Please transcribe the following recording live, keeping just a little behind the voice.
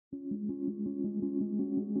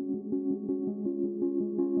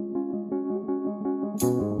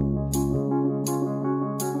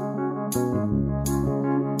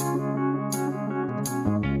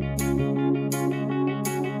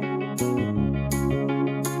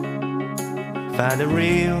Find the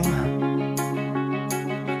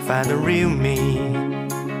real me.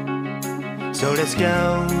 So let's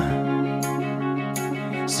go,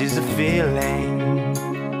 seize the feeling.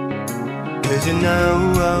 'Cause you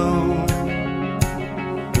know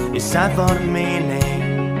it's time for the meaning.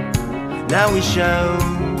 Now we show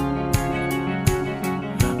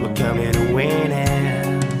we're coming to win it.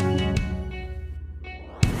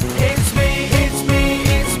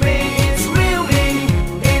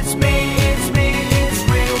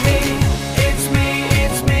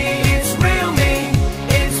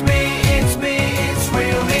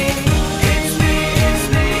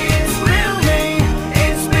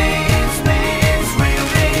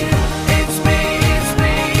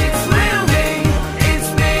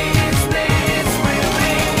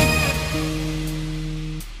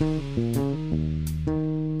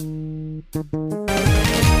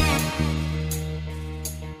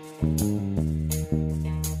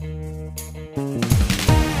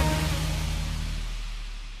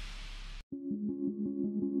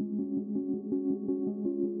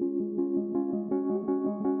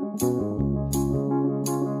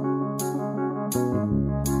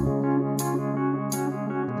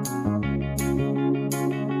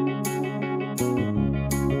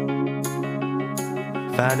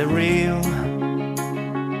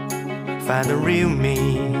 Find the real me.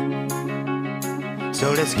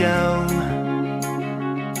 So let's go,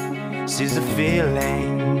 seize the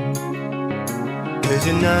feeling. 'Cause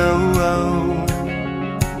you know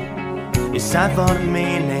it's time for the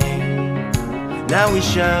meaning. Now we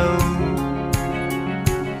show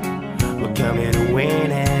we're coming to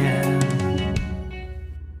win it.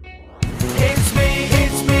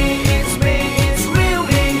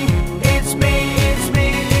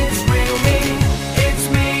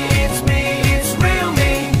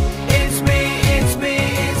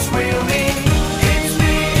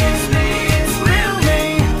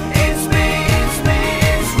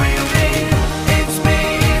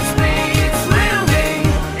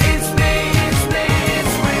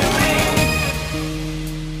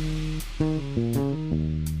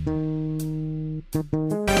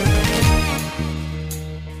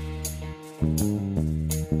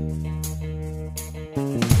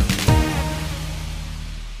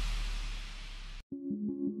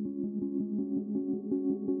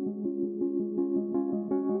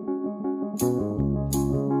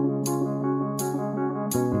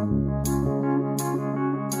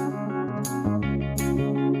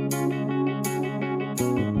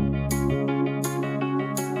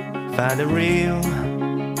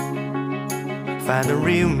 Find the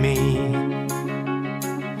real me.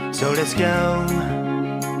 So let's go,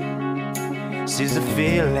 seize the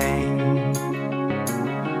feeling.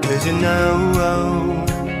 'Cause you know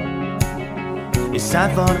it's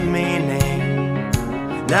time for the meaning.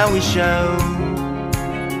 Now we show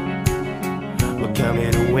we're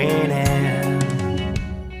coming to win it.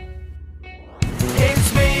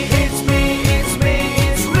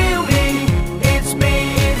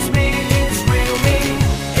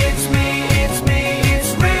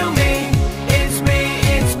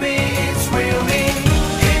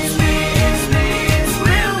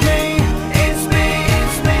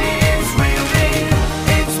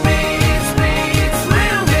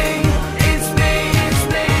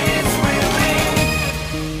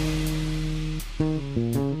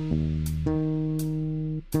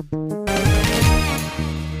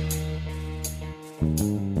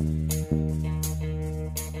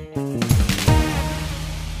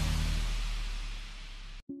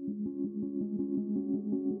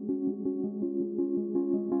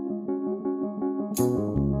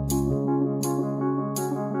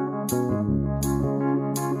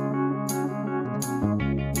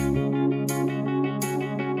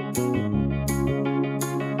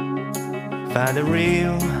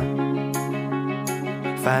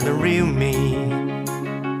 Find the real me.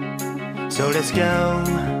 So let's go,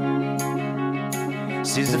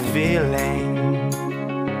 seize the feeling.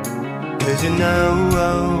 'Cause you know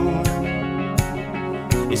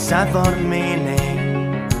it's time for the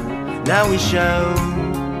meaning. Now we show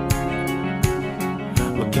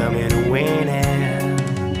we're coming to win it.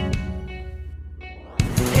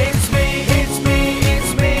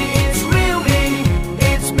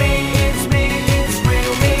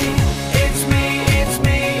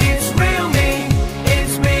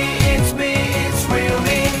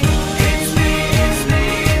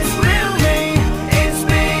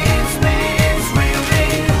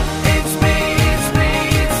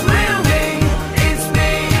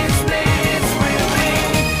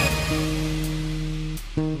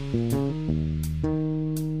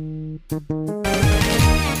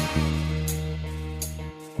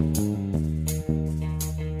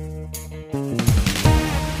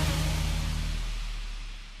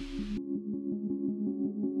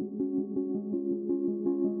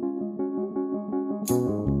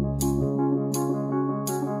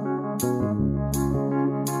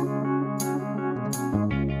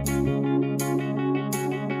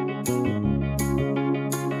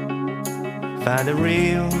 Find the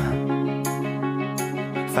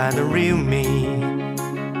real me.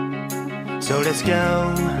 So let's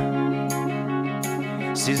go,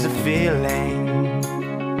 seize the feeling.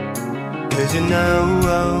 'Cause you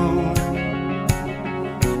know,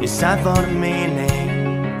 it's our thought of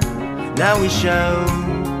meaning. Now we show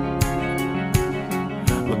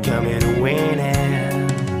we're coming to win.